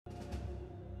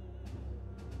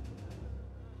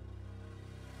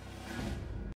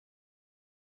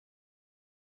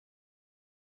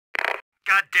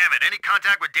God damn it, any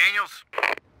contact with Daniels?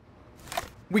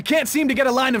 We can't seem to get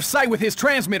a line of sight with his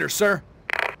transmitter, sir.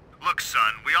 Look,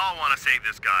 son, we all want to save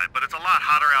this guy, but it's a lot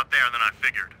hotter out there than I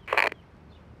figured.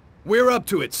 We're up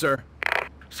to it, sir.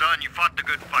 Son, you fought the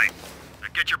good fight. Now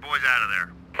get your boys out of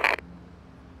there.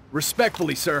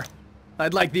 Respectfully, sir.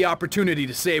 I'd like the opportunity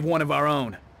to save one of our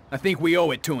own. I think we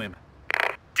owe it to him.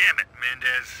 Damn it,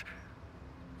 Mendez.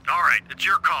 All right, it's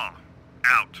your call.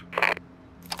 Out.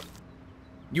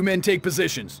 You men take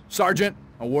positions. Sergeant,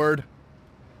 a word.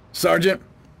 Sergeant,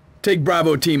 take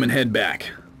Bravo team and head back.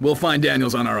 We'll find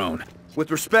Daniels on our own.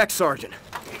 With respect, Sergeant.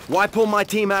 Why pull my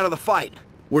team out of the fight?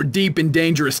 We're deep in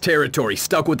dangerous territory,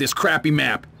 stuck with this crappy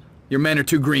map. Your men are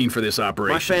too green for this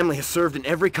operation. My family has served in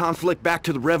every conflict back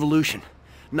to the Revolution.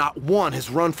 Not one has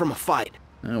run from a fight.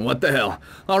 What the hell?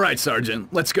 All right,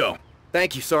 Sergeant, let's go.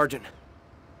 Thank you, Sergeant.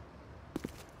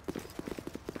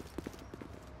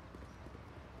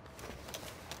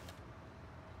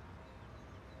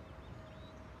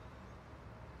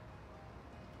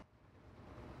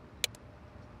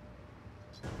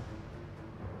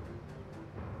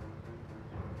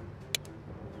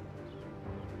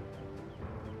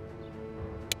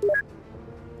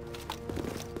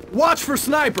 Watch for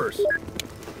snipers!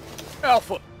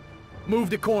 Alpha, move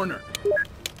the corner.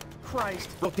 Christ,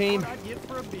 Team. what I'd give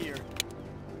for a beer.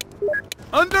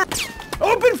 Under...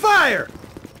 Open fire!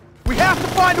 We have to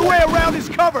find a way around his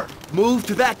cover! Move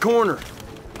to that corner.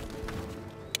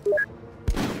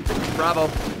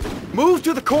 Bravo. Move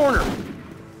to the corner.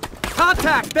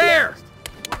 Contact there!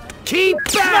 Keep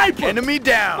back! Sniper! Enemy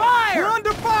down! Fire! We're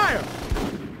under fire!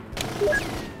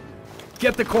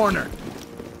 Get the corner.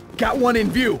 Got one in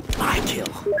view. My kill.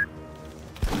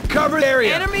 Covered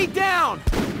area. Enemy down!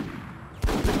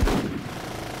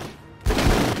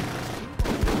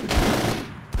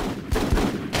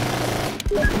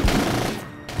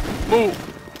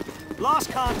 Move. Lost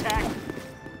contact.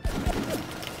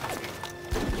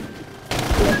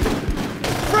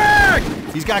 Frag!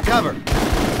 He's got cover.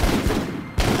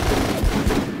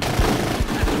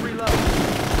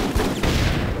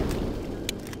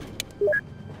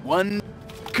 One.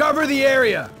 Cover the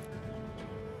area.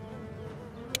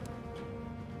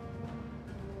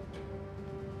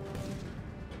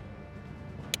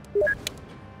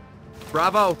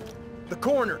 Bravo. The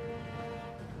corner.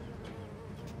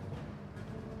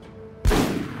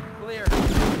 Clear.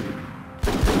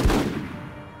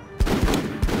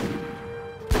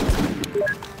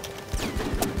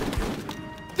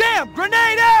 Damn!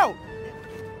 Grenade out!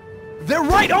 They're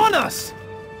right on us!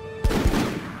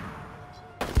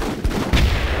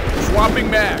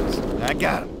 Swapping mags. I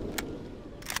got him.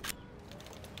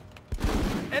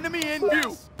 Enemy in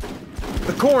view.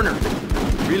 The corner.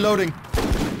 Reloading.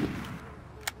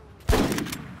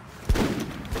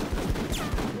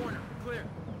 Corner, clear.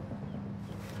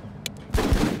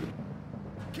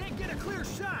 Can't get a clear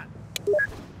shot.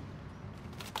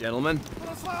 Gentlemen,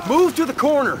 move to the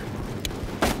corner.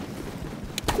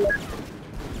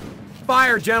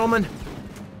 Fire, gentlemen.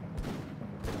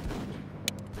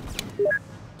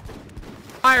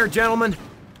 Fire, gentlemen.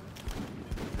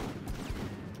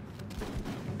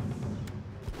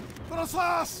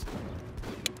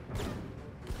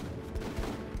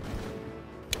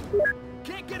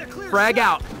 Can't get a clear Frag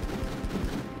shot. out.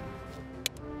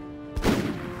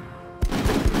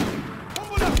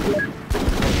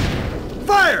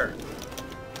 Fire!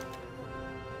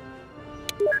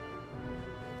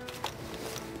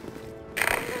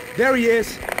 There he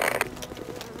is.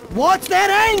 What's that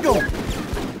angle?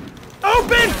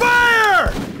 Open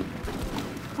fire!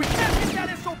 We can't hit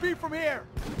that SOB from here.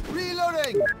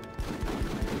 Reloading.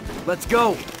 Let's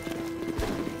go.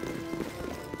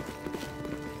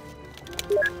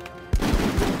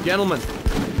 Gentlemen,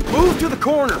 move to the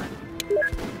corner.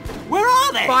 Where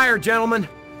are they? Fire, gentlemen.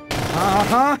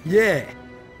 Uh-huh, yeah.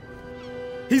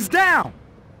 He's down.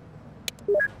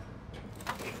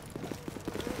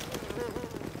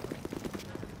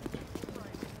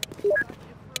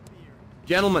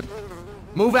 Gentlemen,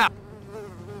 move out.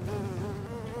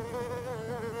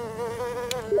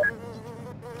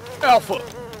 Alpha.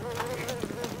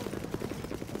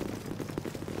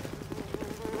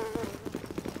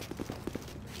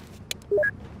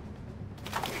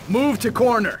 Move to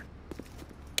corner.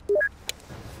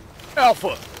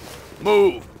 Alpha,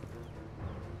 move.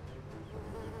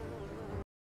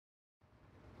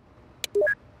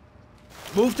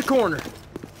 Move to corner.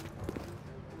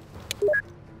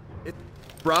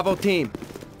 Bravo team,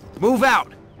 move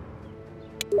out.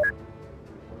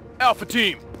 Alpha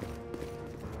team.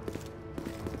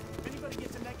 If anybody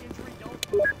gets a neck injury, don't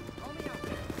call me out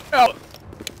there. Alpha.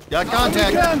 Got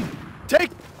contact.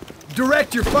 Take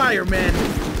Direct your fire, men.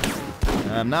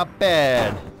 Not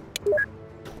bad.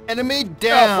 Enemy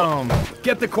down. Alpha,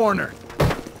 get the corner.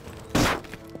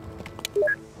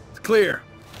 It's clear.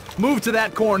 Move to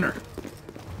that corner.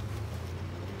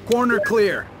 Corner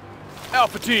clear.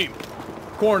 Alpha team.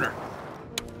 Corner.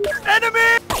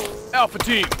 Enemy! Alpha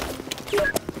team.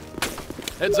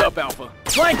 Heads up, Alpha.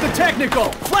 Flank the technical!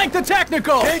 Flank the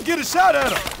technical! Can't get a shot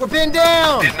at him. We're pinned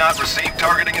down. Did not receive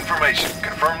targeting information.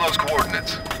 Confirm those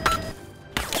coordinates.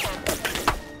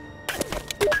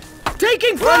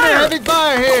 Taking We're under fire! heavy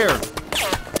fire here.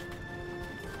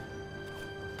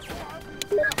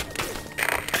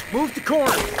 Move the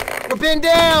corner. We're pinned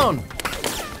down.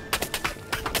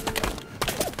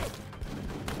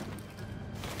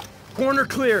 Corner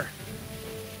clear.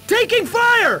 Taking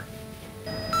fire!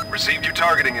 Received your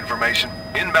targeting information.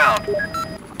 Inbound.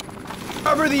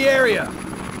 Cover the area.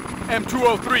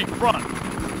 M203, front.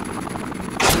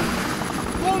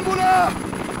 Bombula!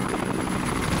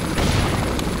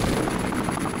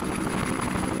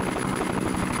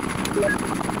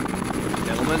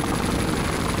 Gentlemen.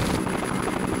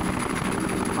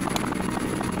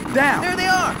 Down. There they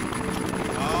are!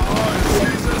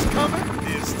 Sees us coming.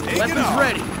 Is taking Weapons off.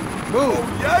 ready. Move.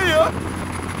 Yeah.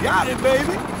 Got it,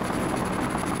 baby.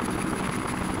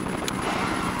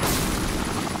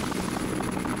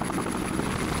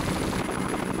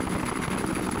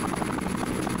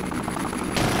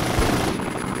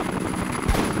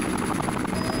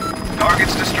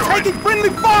 Targets destroyed. Taking friendly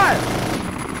fire.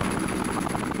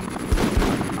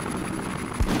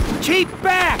 Keep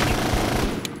back!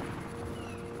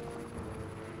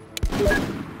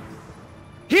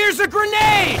 Here's a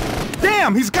grenade!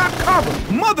 Damn, he's got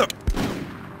cover. Mother.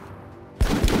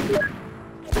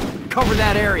 Cover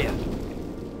that area.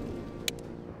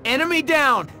 Enemy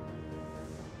down!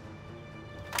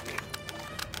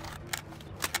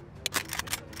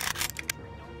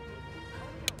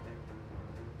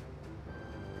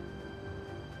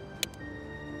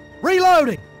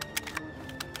 Reloading!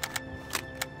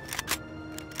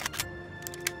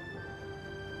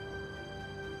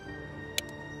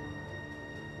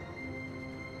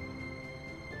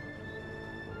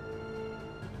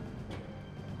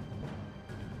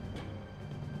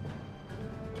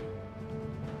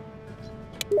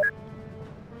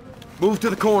 Move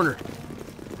to the corner.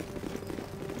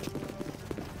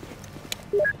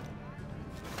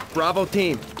 Bravo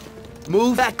team.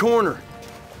 Move that corner.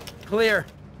 Clear.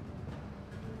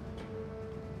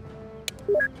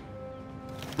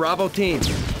 Bravo team.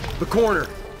 The corner.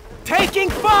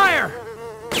 Taking fire!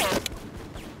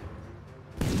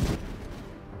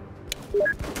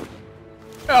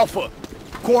 Alpha,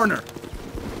 corner.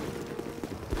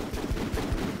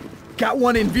 Got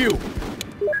one in view.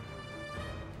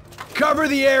 Cover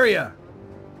the area.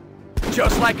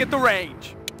 Just like at the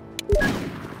range.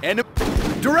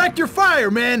 Direct your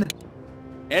fire, men.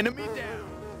 Enemy down.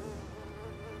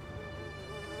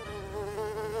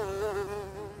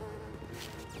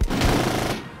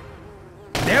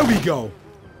 There we go.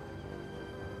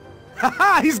 Ha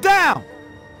ha, he's down.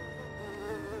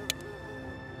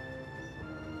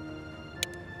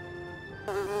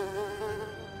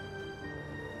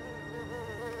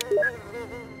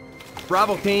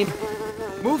 Bravo team.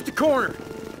 Move to corner.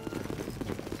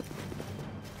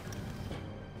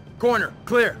 Corner,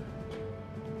 clear.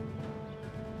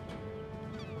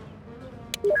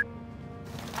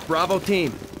 Bravo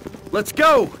team. Let's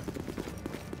go!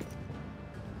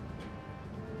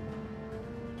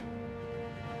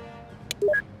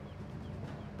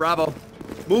 Bravo.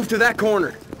 Move to that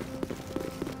corner.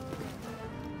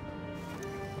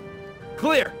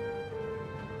 Clear.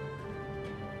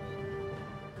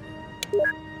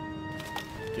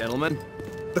 Gentlemen.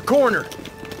 The corner.